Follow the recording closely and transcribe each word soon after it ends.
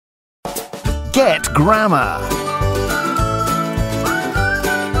Get grammar.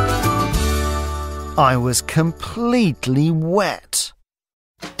 I was completely wet.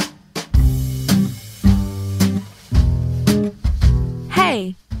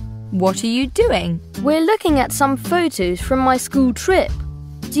 Hey, what are you doing? We're looking at some photos from my school trip.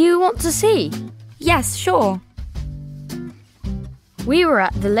 Do you want to see? Yes, sure. We were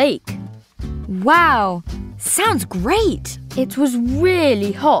at the lake. Wow, sounds great. It was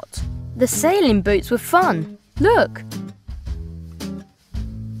really hot. The sailing boats were fun. Look.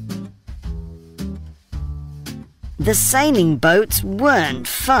 The sailing boats weren't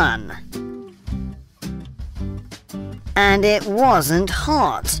fun. And it wasn't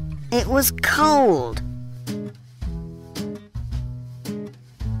hot. It was cold.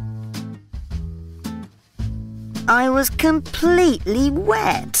 I was completely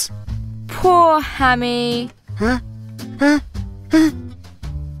wet. Poor Hammy.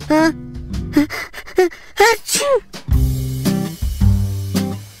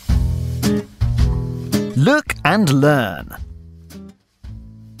 Look and learn.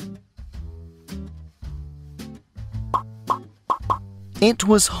 It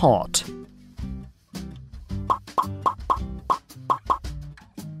was hot.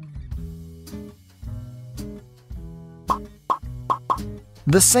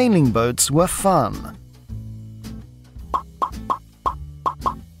 The sailing boats were fun.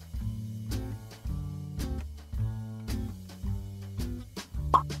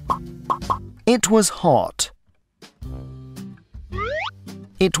 It was hot.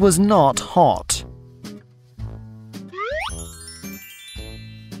 It was not hot.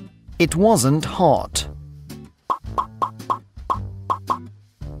 It wasn't hot.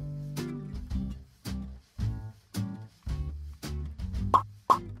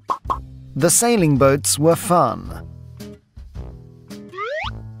 The sailing boats were fun.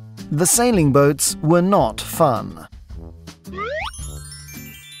 The sailing boats were not fun.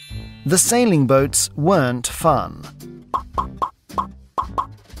 The sailing boats weren't fun.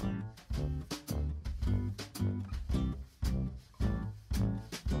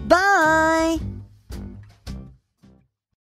 Bye!